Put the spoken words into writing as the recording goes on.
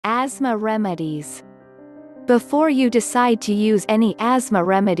Asthma remedies. Before you decide to use any asthma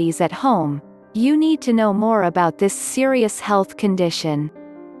remedies at home, you need to know more about this serious health condition.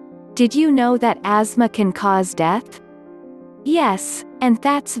 Did you know that asthma can cause death? Yes, and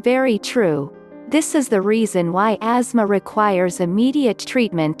that's very true. This is the reason why asthma requires immediate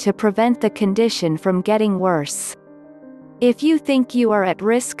treatment to prevent the condition from getting worse. If you think you are at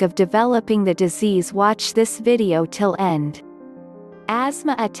risk of developing the disease, watch this video till end.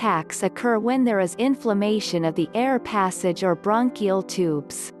 Asthma attacks occur when there is inflammation of the air passage or bronchial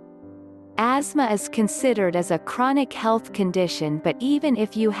tubes. Asthma is considered as a chronic health condition, but even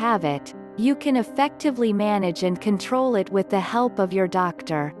if you have it, you can effectively manage and control it with the help of your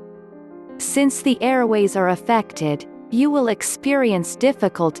doctor. Since the airways are affected, you will experience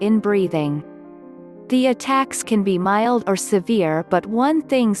difficulty in breathing. The attacks can be mild or severe, but one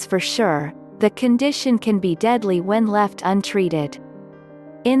thing's for sure, the condition can be deadly when left untreated.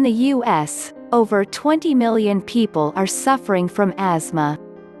 In the US, over 20 million people are suffering from asthma.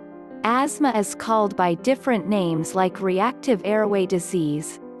 Asthma is called by different names like reactive airway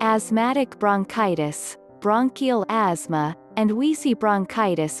disease, asthmatic bronchitis, bronchial asthma, and wheezy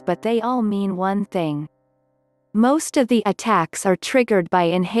bronchitis, but they all mean one thing. Most of the attacks are triggered by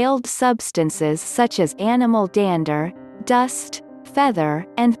inhaled substances such as animal dander, dust, feather,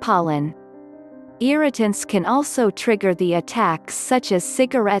 and pollen. Irritants can also trigger the attacks such as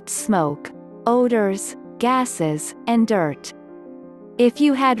cigarette smoke, odors, gases, and dirt. If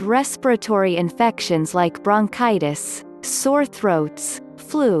you had respiratory infections like bronchitis, sore throats,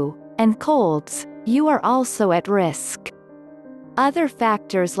 flu, and colds, you are also at risk. Other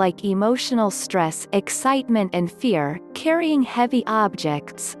factors like emotional stress, excitement and fear, carrying heavy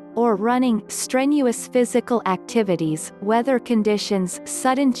objects, or running strenuous physical activities, weather conditions,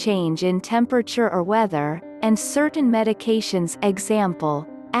 sudden change in temperature or weather, and certain medications, example,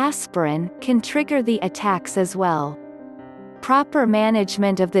 aspirin, can trigger the attacks as well. Proper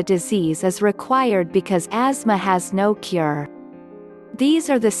management of the disease is required because asthma has no cure. These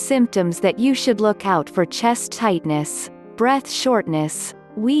are the symptoms that you should look out for: chest tightness, breath shortness,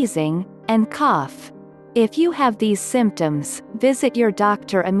 wheezing, and cough. If you have these symptoms, visit your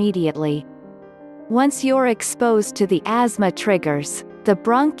doctor immediately. Once you're exposed to the asthma triggers, the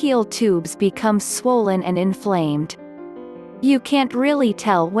bronchial tubes become swollen and inflamed. You can't really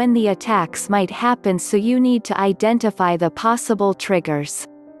tell when the attacks might happen, so you need to identify the possible triggers.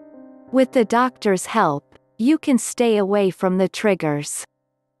 With the doctor's help, you can stay away from the triggers.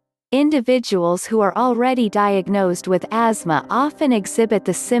 Individuals who are already diagnosed with asthma often exhibit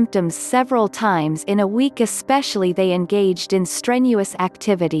the symptoms several times in a week, especially they engaged in strenuous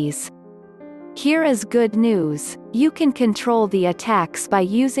activities. Here is good news: you can control the attacks by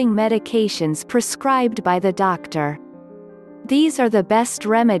using medications prescribed by the doctor. These are the best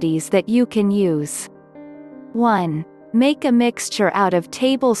remedies that you can use. 1. Make a mixture out of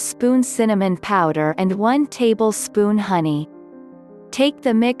tablespoon cinnamon powder and 1 tablespoon honey. Take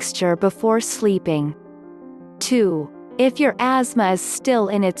the mixture before sleeping. 2. If your asthma is still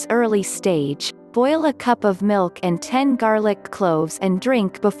in its early stage, boil a cup of milk and 10 garlic cloves and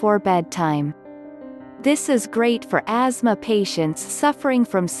drink before bedtime. This is great for asthma patients suffering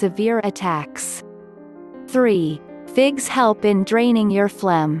from severe attacks. 3. Figs help in draining your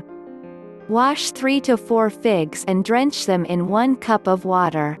phlegm. Wash 3 to 4 figs and drench them in 1 cup of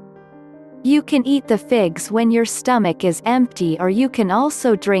water. You can eat the figs when your stomach is empty, or you can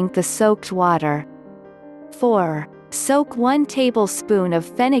also drink the soaked water. 4. Soak 1 tablespoon of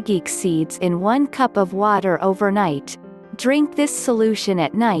fenugreek seeds in 1 cup of water overnight. Drink this solution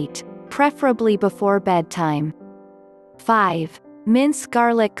at night, preferably before bedtime. 5. Mince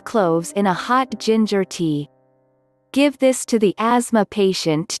garlic cloves in a hot ginger tea. Give this to the asthma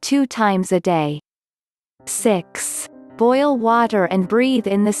patient 2 times a day. 6. Boil water and breathe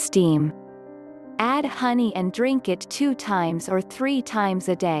in the steam. Add honey and drink it 2 times or 3 times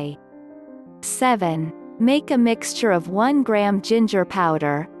a day. 7. Make a mixture of 1 gram ginger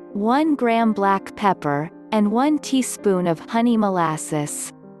powder, 1 gram black pepper, and 1 teaspoon of honey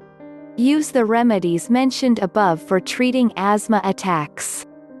molasses. Use the remedies mentioned above for treating asthma attacks.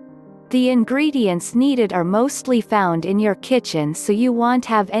 The ingredients needed are mostly found in your kitchen, so you won't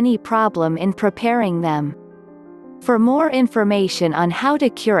have any problem in preparing them. For more information on how to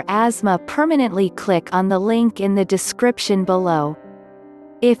cure asthma permanently, click on the link in the description below.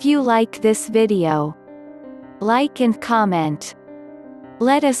 If you like this video, like and comment.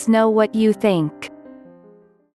 Let us know what you think.